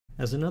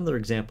As another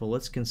example,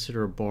 let's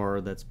consider a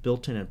bar that's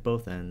built in at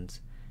both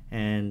ends,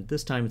 and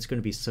this time it's going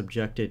to be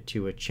subjected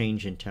to a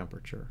change in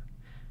temperature.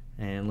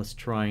 And let's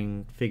try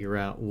and figure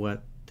out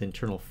what the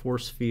internal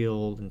force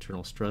field,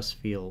 internal stress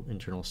field,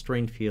 internal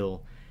strain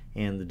field,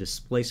 and the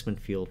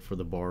displacement field for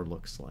the bar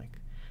looks like.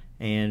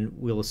 And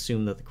we'll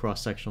assume that the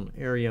cross-sectional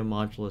area,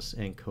 modulus,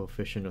 and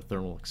coefficient of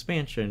thermal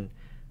expansion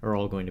are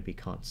all going to be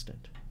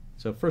constant.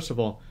 So first of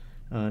all,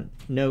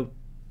 note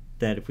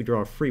that if we draw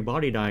a free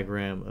body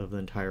diagram of the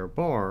entire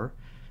bar,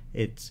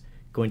 it's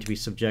going to be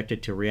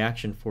subjected to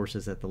reaction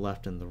forces at the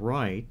left and the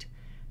right,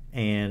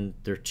 and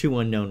there are two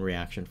unknown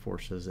reaction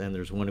forces, and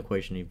there's one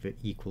equation of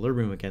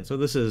equilibrium again. So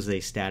this is a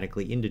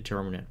statically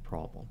indeterminate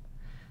problem.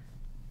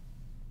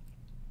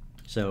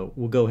 So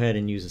we'll go ahead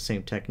and use the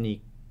same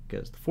technique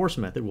as the force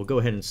method. We'll go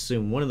ahead and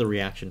assume one of the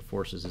reaction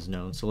forces is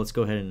known. So let's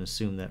go ahead and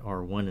assume that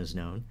R1 is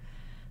known.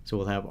 So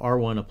we'll have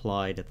R1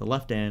 applied at the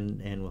left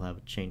end, and we'll have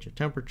a change of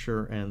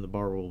temperature, and the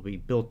bar will be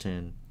built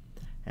in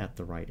at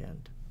the right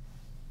end.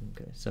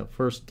 Okay, so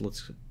first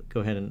let's go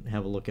ahead and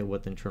have a look at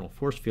what the internal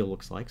force field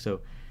looks like. So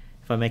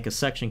if I make a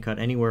section cut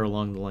anywhere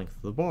along the length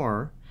of the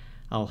bar,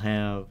 I'll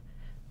have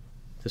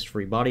this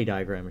free body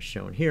diagram is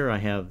shown here. I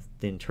have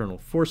the internal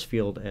force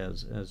field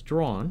as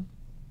drawn,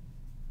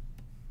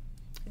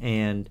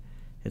 and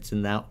it's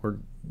in the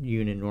outward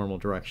unit normal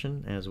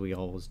direction, as we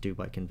always do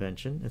by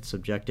convention. It's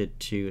subjected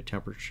to a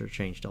temperature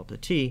change delta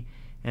T,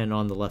 and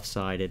on the left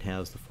side it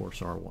has the force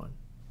R1.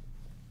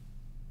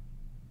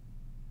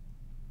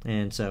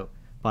 And so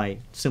by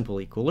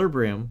simple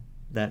equilibrium,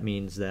 that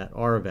means that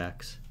R of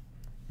x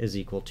is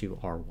equal to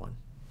R1.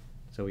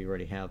 So we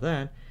already have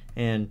that,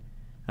 and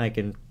I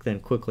can then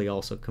quickly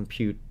also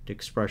compute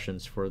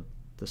expressions for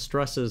the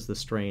stresses, the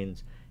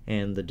strains,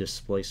 and the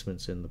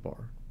displacements in the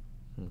bar.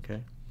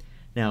 Okay.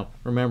 Now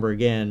remember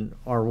again,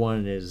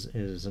 R1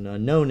 is an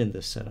unknown in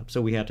this setup,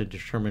 so we have to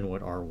determine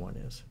what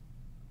R1 is.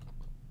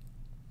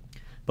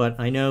 But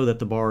I know that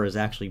the bar is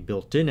actually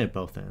built in at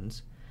both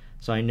ends,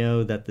 so I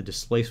know that the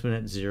displacement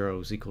at 0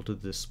 is equal to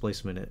the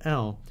displacement at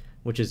L,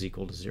 which is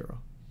equal to 0.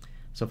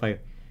 So if I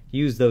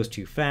use those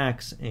two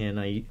facts and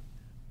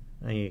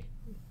I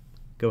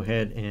go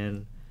ahead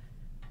and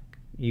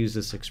use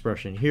this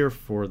expression here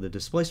for the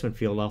displacement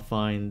field, I'll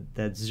find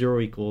that 0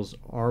 equals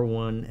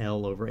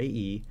R1L over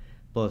AE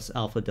plus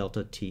alpha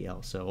delta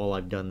TL. So all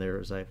I've done there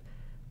is I've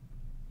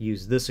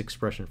used this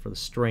expression for the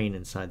strain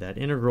inside that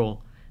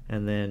integral,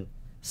 and then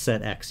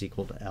set x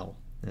equal to L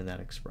in that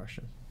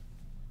expression.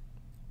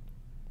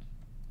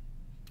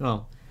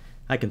 Well,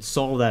 I can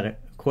solve that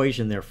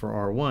equation there for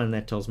R1.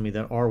 That tells me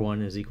that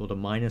R1 is equal to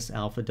minus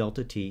alpha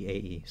delta T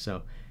AE.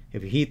 So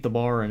if you heat the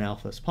bar and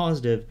alpha is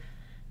positive,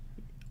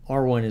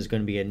 R1 is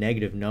going to be a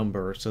negative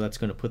number, so that's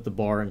going to put the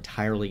bar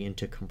entirely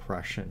into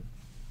compression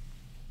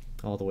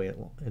all the way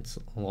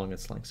along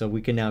its length. So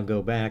we can now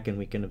go back and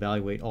we can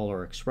evaluate all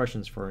our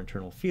expressions for our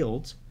internal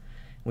fields.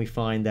 We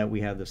find that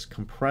we have this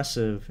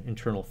compressive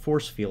internal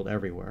force field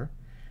everywhere.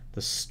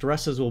 The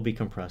stresses will be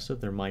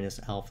compressive, they're minus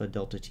alpha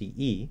delta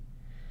TE,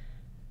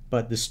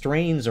 but the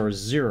strains are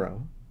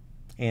 0,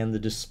 and the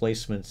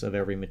displacements of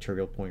every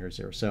material point are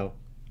 0. So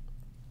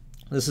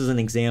this is an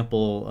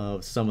example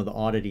of some of the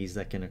oddities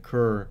that can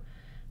occur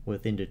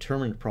with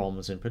indeterminate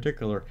problems in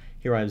particular.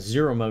 Here I have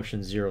 0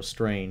 motion, 0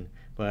 strain,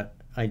 but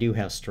I do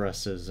have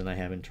stresses and I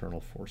have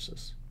internal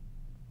forces.